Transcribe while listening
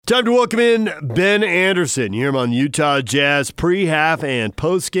Time to welcome in Ben Anderson. You hear him on Utah Jazz pre-half and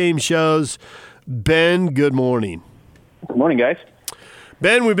post-game shows. Ben, good morning. Good morning, guys.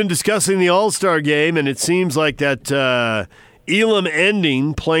 Ben, we've been discussing the All-Star game, and it seems like that Elam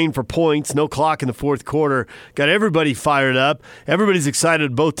ending, playing for points, no clock in the fourth quarter, got everybody fired up. Everybody's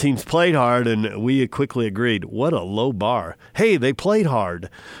excited both teams played hard, and we quickly agreed, what a low bar. Hey, they played hard.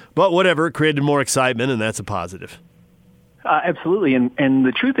 But whatever, it created more excitement, and that's a positive. Absolutely, and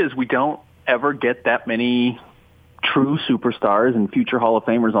the truth is we don't ever get that many true superstars and future Hall of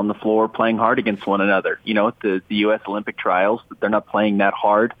Famers on the floor playing hard against one another. You know, at the U.S. Olympic trials, they're not playing that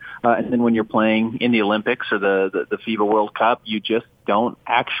hard. And then when you're playing in the Olympics or the FIBA World Cup, you just don't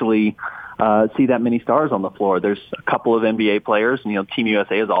actually see that many stars on the floor. There's a couple of NBA players, and, Team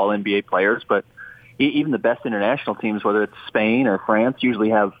USA is all NBA players, but even the best international teams, whether it's Spain or France,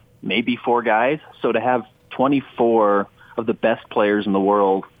 usually have maybe 4 guys. So to have 24 of the best players in the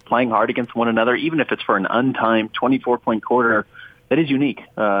world playing hard against one another, even if it's for an untimed 24-point quarter, that is unique,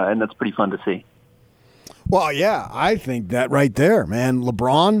 and that's pretty fun to see. Well, yeah, I think that right there, man.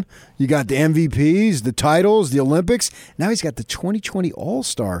 LeBron, you got the MVPs, the titles, the Olympics. Now he's got the 2020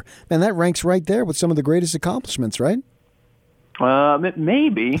 All-Star. Man, that ranks right there with some of the greatest accomplishments, right?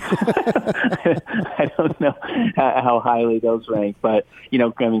 Maybe. I don't know how highly those rank, but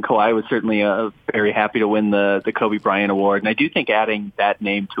Kawhi was certainly very happy to win the Kobe Bryant Award, and I do think adding that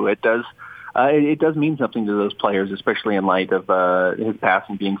name to it does mean something to those players, especially in light of his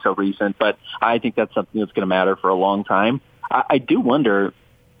passing being so recent. But I think that's something that's going to matter for a long time. I do wonder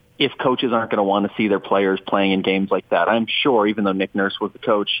if coaches aren't going to want to see their players playing in games like that. I'm sure, even though Nick Nurse was the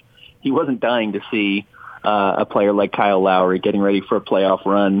coach, he wasn't dying to see a player like Kyle Lowry getting ready for a playoff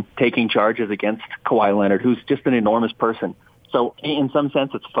run, taking charges against Kawhi Leonard, who's just an enormous person. So in some sense,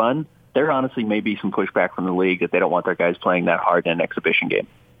 it's fun. There honestly may be some pushback from the league that they don't want their guys playing that hard in an exhibition game.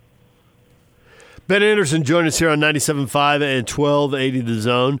 Ben Anderson joined us here on 97.5 and 1280 The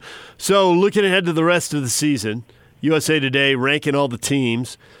Zone. So looking ahead to the rest of the season, USA Today ranking all the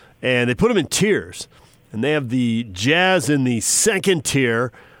teams, and they put them in tiers. And they have the Jazz in the second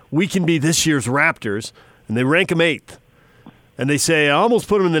tier. We can be this year's Raptors. And they rank them 8th. And they say, I almost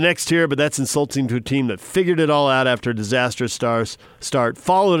put them in the next tier, but that's insulting to a team that figured it all out after a disastrous start,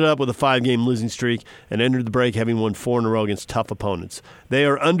 followed it up with a 5-game losing streak, and entered the break having won 4 in a row against tough opponents. They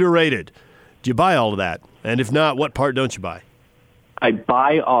are underrated. Do you buy all of that? And if not, what part don't you buy? I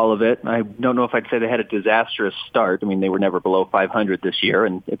buy all of it. I don't know if I'd say they had a disastrous start. I mean, they were never below 500 this year,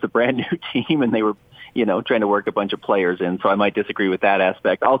 and it's a brand new team, and they were trying to work a bunch of players in, so I might disagree with that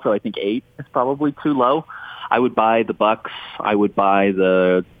aspect. Also, I think 8 is probably too low. I would buy the Bucks. I would buy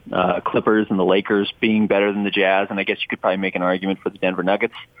the Clippers and the Lakers being better than the Jazz, and I guess you could probably make an argument for the Denver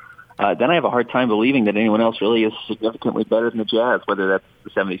Nuggets. Then I have a hard time believing that anyone else really is significantly better than the Jazz, whether that's the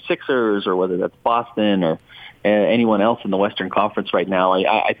 76ers or whether that's Boston or anyone else in the Western Conference right now.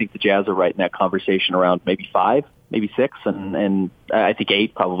 I think the Jazz are right in that conversation around maybe 5, maybe 6, and I think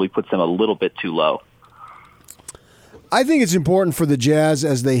 8 probably puts them a little bit too low. I think it's important for the Jazz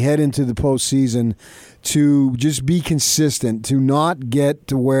as they head into the postseason to just be consistent, to not get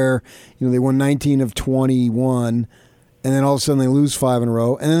to where they won 19 of 21, and then all of a sudden they lose 5 in a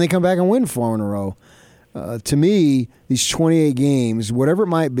row, and then they come back and win 4 in a row. To me, these 28 games, whatever it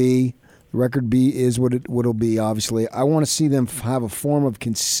might be, the record is what it'll be. Obviously, I want to see them have a form of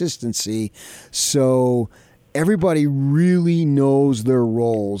consistency, so everybody really knows their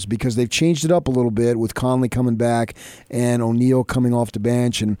roles, because they've changed it up a little bit with Conley coming back and O'Neal coming off the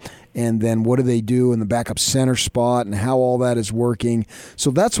bench, and then what do they do in the backup center spot and how all that is working.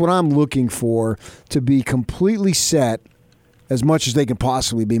 So that's what I'm looking for, to be completely set as much as they can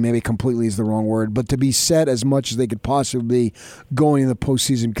possibly be. Maybe completely is the wrong word, but to be set as much as they could possibly be going in the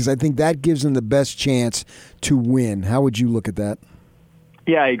postseason, because I think that gives them the best chance to win. How would you look at that?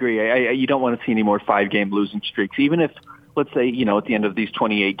 Yeah, I agree. You don't want to see any more 5-game losing streaks. Even if, let's say, at the end of these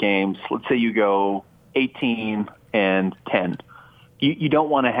 28 games, let's say you go 18 and 10. You don't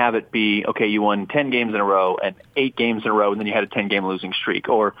want to have it be, okay, you won 10 games in a row and 8 games in a row, and then you had a 10-game losing streak,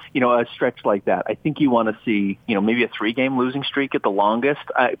 or, a stretch like that. I think you want to see, maybe a 3-game losing streak at the longest,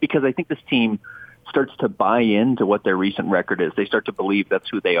 because I think this team starts to buy into what their recent record is. They start to believe that's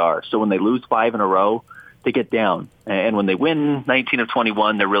who they are. So when they lose 5 in a row, they get down. And when they win 19 of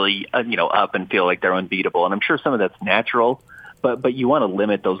 21, they're really, up and feel like they're unbeatable. And I'm sure some of that's natural, but you want to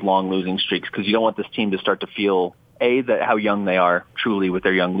limit those long losing streaks, because you don't want this team to start to feel, A, that how young they are truly with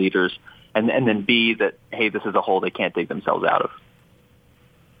their young leaders, and then B, that, hey, this is a hole they can't dig themselves out of.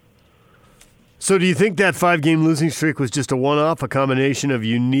 So do you think that 5-game losing streak was just a one-off, a combination of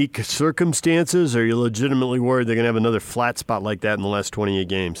unique circumstances, or are you legitimately worried they're going to have another flat spot like that in the last 28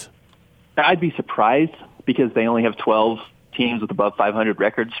 games? I'd be surprised because they only have 12 teams with above 500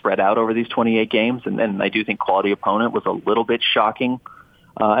 records spread out over these 28 games, and then I do think quality opponent was a little bit shocking.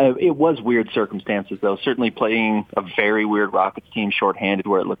 It was weird circumstances, though. Certainly playing a very weird Rockets team shorthanded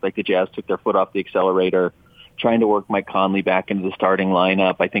where it looked like the Jazz took their foot off the accelerator, trying to work Mike Conley back into the starting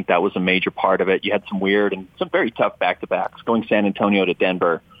lineup. I think that was a major part of it. You had some weird and some very tough back-to-backs. Going San Antonio to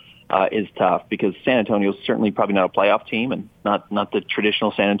Denver is tough because San Antonio is certainly probably not a playoff team and not the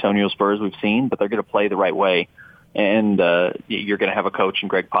traditional San Antonio Spurs we've seen, but they're going to play the right way. And you're going to have a coach in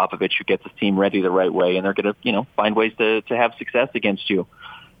Greg Popovich who gets his team ready the right way, and they're going to find ways to have success against you.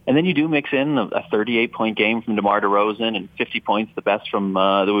 And then you do mix in a 38-point game from DeMar DeRozan and 50 points, the best from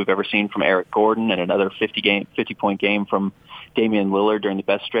that we've ever seen from Eric Gordon, and another 50-point game from Damian Lillard during the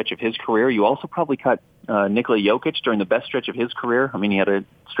best stretch of his career. You also probably cut Nikola Jokic during the best stretch of his career. I mean, he had a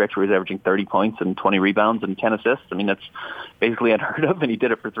stretch where he was averaging 30 points and 20 rebounds and 10 assists. I mean, that's basically unheard of, and he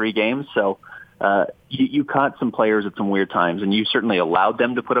did it for 3 games. So you caught some players at some weird times, and you certainly allowed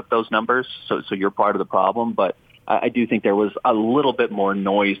them to put up those numbers, so you're part of the problem. But I do think there was a little bit more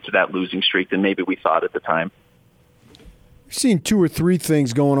noise to that losing streak than maybe we thought at the time. We've seen 2 or 3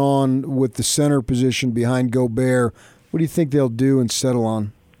 things going on with the center position behind Gobert. What do you think they'll do and settle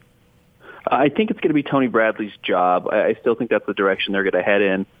on? I think it's going to be Tony Bradley's job. I still think that's the direction they're going to head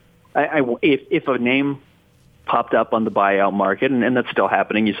in. If a name popped up on the buyout market, and that's still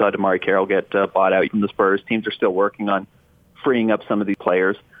happening, you saw DeMar Carroll get bought out from the Spurs. Teams are still working on freeing up some of these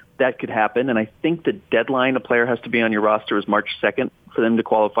players. That could happen, and I think the deadline a player has to be on your roster is March 2nd for them to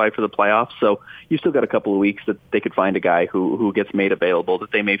qualify for the playoffs. So you've still got a couple of weeks that they could find a guy who gets made available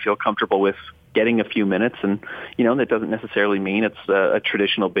that they may feel comfortable with getting a few minutes. And, that doesn't necessarily mean it's a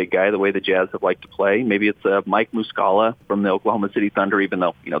traditional big guy the way the Jazz have liked to play. Maybe it's Mike Muscala from the Oklahoma City Thunder, even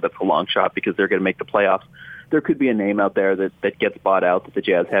though, that's a long shot because they're going to make the playoffs. There could be a name out there that gets bought out that the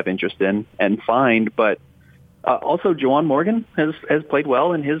Jazz have interest in and find, but also, Juwan Morgan has played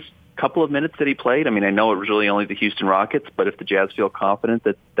well in his couple of minutes that he played. I mean, I know it was really only the Houston Rockets, but if the Jazz feel confident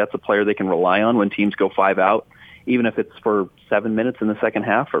that that's a player they can rely on when teams go 5 out, even if it's for 7 minutes in the second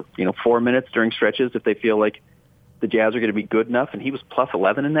half or, 4 minutes during stretches, if they feel like the Jazz are going to be good enough, and he was plus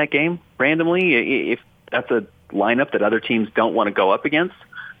 11 in that game randomly, if that's a lineup that other teams don't want to go up against,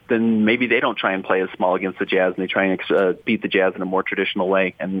 then maybe they don't try and play as small against the Jazz and they try and beat the Jazz in a more traditional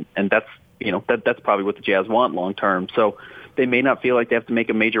way. And that's, that's probably what the Jazz want long term. So they may not feel like they have to make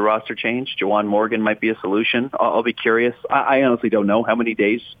a major roster change. Juwan Morgan might be a solution. I'll be curious. I honestly don't know how many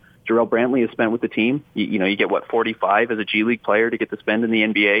days Jarrell Brantley has spent with the team. You get 45 as a G League player to get to spend in the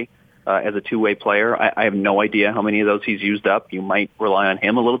NBA as a two-way player. I have no idea how many of those he's used up. You might rely on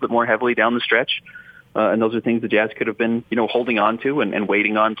him a little bit more heavily down the stretch. And those are things the Jazz could have been, holding on to and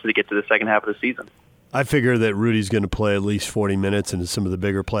waiting on to get to the second half of the season. I figure that Rudy's going to play at least 40 minutes into some of the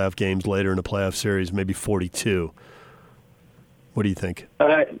bigger playoff games later in the playoff series, maybe 42. What do you think?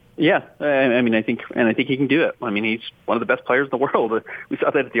 Yeah, I think he can do it. I mean, he's one of the best players in the world. We saw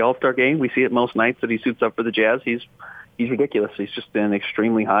that at the All-Star game. We see it most nights that he suits up for the Jazz. He's ridiculous. He's just an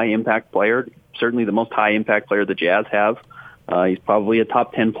extremely high-impact player, certainly the most high-impact player the Jazz have. He's probably a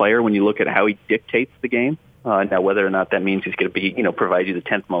top 10 player when you look at how he dictates the game. Now, whether or not that means he's going to be, provide you the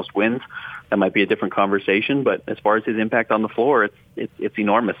 10th most wins, that might be a different conversation. But as far as his impact on the floor, it's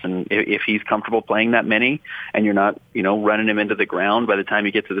enormous. And if he's comfortable playing that many, and you're not, running him into the ground by the time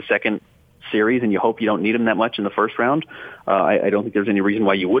you get to the second series, and you hope you don't need him that much in the first round, I don't think there's any reason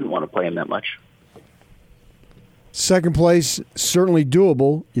why you wouldn't want to play him that much. Second place, certainly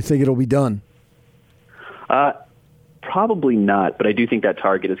doable. You think it'll be done? Probably not, but I do think that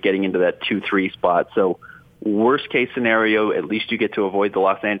target is getting into that 2-3 spot. So worst case scenario, at least you get to avoid the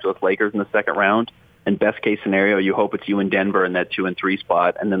Los Angeles Lakers in the second round. And best case scenario, you hope it's you and Denver in that 2 and 3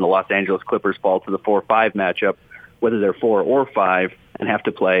 spot. And then the Los Angeles Clippers fall to the 4-5 matchup, whether they're 4 or 5, and have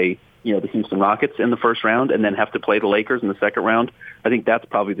to play, the Houston Rockets in the first round and then have to play the Lakers in the second round. I think that's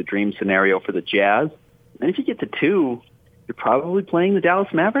probably the dream scenario for the Jazz. And if you get to 2, you're probably playing the Dallas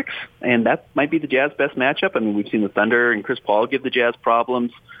Mavericks, and that might be the Jazz best matchup. I mean, we've seen the Thunder and Chris Paul give the Jazz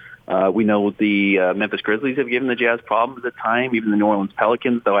problems. We know the Memphis Grizzlies have given the Jazz problems at time, even the New Orleans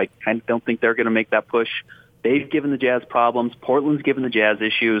Pelicans, though I kind of don't think they're going to make that push. They've given the Jazz problems. Portland's given the Jazz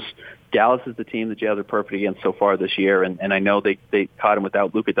issues. Dallas is the team the Jazz are perfect against so far this year, and I know they caught him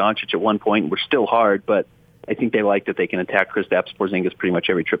without Luka Doncic at one point and were still hard, but I think they like that they can attack Kristaps Porzingis pretty much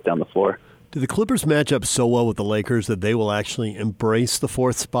every trip down the floor. Do the Clippers match up so well with the Lakers that they will actually embrace the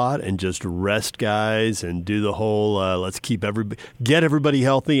fourth spot and just rest guys and do the whole let's get everybody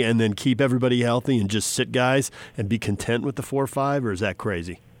healthy and then keep everybody healthy and just sit guys and be content with the 4-5, or is that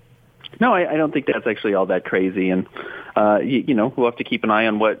crazy? No, I don't think that's actually all that crazy. And, we'll have to keep an eye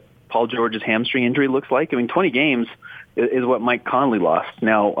on what Paul George's hamstring injury looks like. I mean, 20 games is what Mike Conley lost.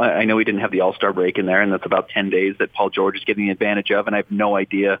 Now, I know he didn't have the All-Star break in there, and that's about 10 days that Paul George is getting the advantage of, and I have no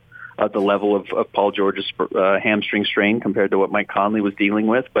idea the level of Paul George's hamstring strain compared to what Mike Conley was dealing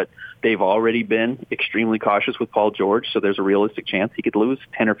with, but they've already been extremely cautious with Paul George, so there's a realistic chance he could lose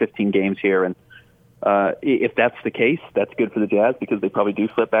 10 or 15 games here. And if that's the case, that's good for the Jazz because they probably do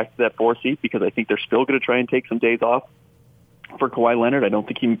slip back to that 4 seed because I think they're still going to try and take some days off for Kawhi Leonard. I don't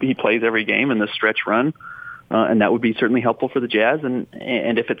think he plays every game in this stretch run, and that would be certainly helpful for the Jazz. And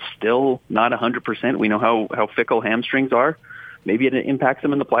if it's still not 100%, we know how fickle hamstrings are. Maybe it impacts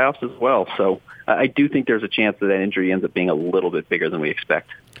them in the playoffs as well. So I do think there's a chance that injury ends up being a little bit bigger than we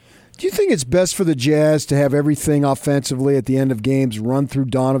expect. Do you think it's best for the Jazz to have everything offensively at the end of games run through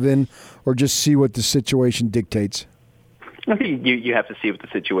Donovan or just see what the situation dictates? I think you have to see what the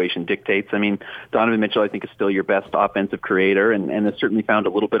situation dictates. I mean, Donovan Mitchell, I think, is still your best offensive creator and has certainly found a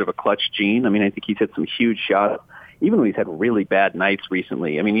little bit of a clutch gene. I mean, I think he's hit some huge shots, even when he's had really bad nights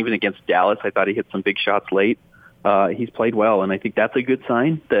recently. I mean, even against Dallas, I thought he hit some big shots late. He's played well, and I think that's a good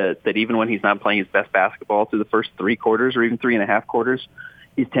sign that even when he's not playing his best basketball through the first 3 quarters or even 3.5 quarters,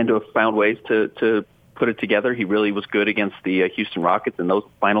 he's tend to have found ways to put it together. He really was good against the Houston Rockets in those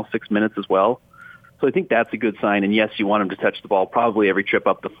final 6 minutes as well. So I think that's a good sign. And yes, you want him to touch the ball probably every trip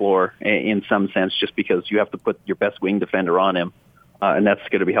up the floor in some sense, just because you have to put your best wing defender on him. And that's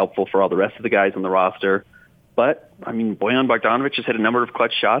going to be helpful for all the rest of the guys on the roster. But, I mean, Bojan Bogdanovic has hit a number of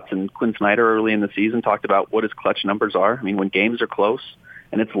clutch shots, and Quinn Snyder early in the season talked about what his clutch numbers are. I mean, when games are close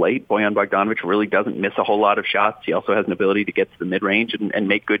and it's late, Bojan Bogdanovic really doesn't miss a whole lot of shots. He also has an ability to get to the mid-range and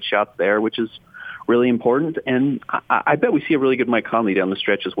make good shots there, which is really important. And I bet we see a really good Mike Conley down the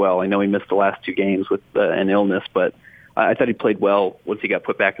stretch as well. I know he missed the last 2 games with an illness, but I thought he played well once he got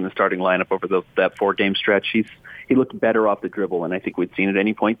put back in the starting lineup over that 4-game stretch. He looked better off the dribble, and I think we'd seen at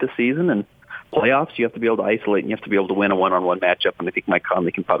any point this season. And playoffs, you have to be able to isolate, and you have to be able to win a one-on-one matchup, and I think Mike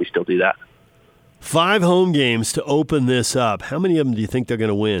Conley can probably still do that. 5 home games to open this up. How many of them do you think they're going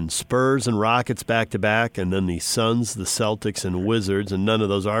to win? Spurs and Rockets back-to-back, and then the Suns, the Celtics, and Wizards, and none of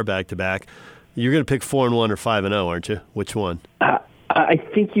those are back-to-back. You're going to pick 4-1 or 5-0, aren't you? Which one? I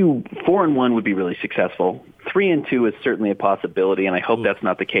think 4-1 would be really successful. 3-2 is certainly a possibility, and I hope that's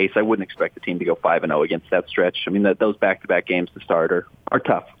not the case. I wouldn't expect the team to go 5-0 against that stretch. I mean, those back-to-back games to start are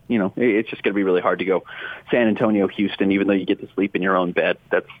tough. You know, it's just going to be really hard to go San Antonio, Houston, even though you get to sleep in your own bed.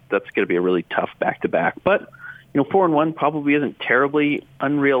 That's going to be a really tough back-to-back. But 4-1 probably isn't terribly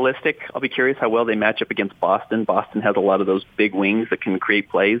unrealistic. I'll be curious how well they match up against Boston. Boston has a lot of those big wings that can create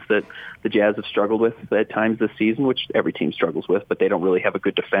plays that the Jazz have struggled with at times this season, which every team struggles with, but they don't really have a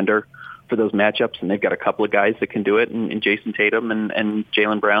good defender for those matchups, and they've got a couple of guys that can do it in Jason Tatum and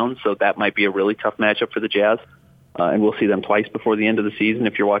Jaylen Brown, so that might be a really tough matchup for the Jazz. And we'll see them twice before the end of the season.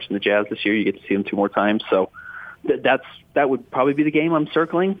 If you're watching the Jazz this year, you get to see them 2 more times. So that would probably be the game I'm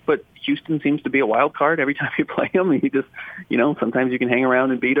circling, but Houston seems to be a wild card every time you play them. He just, sometimes you can hang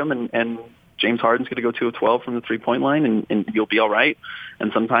around and beat them, and James Harden's going to go 2 of 12 from the 3-point line, and you'll be all right.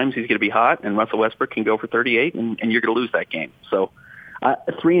 And sometimes he's going to be hot, and Russell Westbrook can go for 38, and you're going to lose that game. So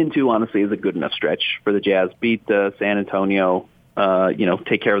 3-2, honestly, is a good enough stretch for the Jazz. Beat San Antonio,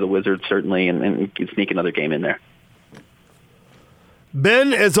 take care of the Wizards, certainly, and sneak another game in there.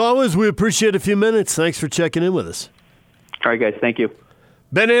 Ben, as always, we appreciate a few minutes. Thanks for checking in with us. All right, guys. Thank you.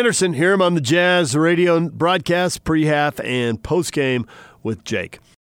 Ben Anderson, hear him on the Jazz radio broadcast, pre-half and post-game with Jake.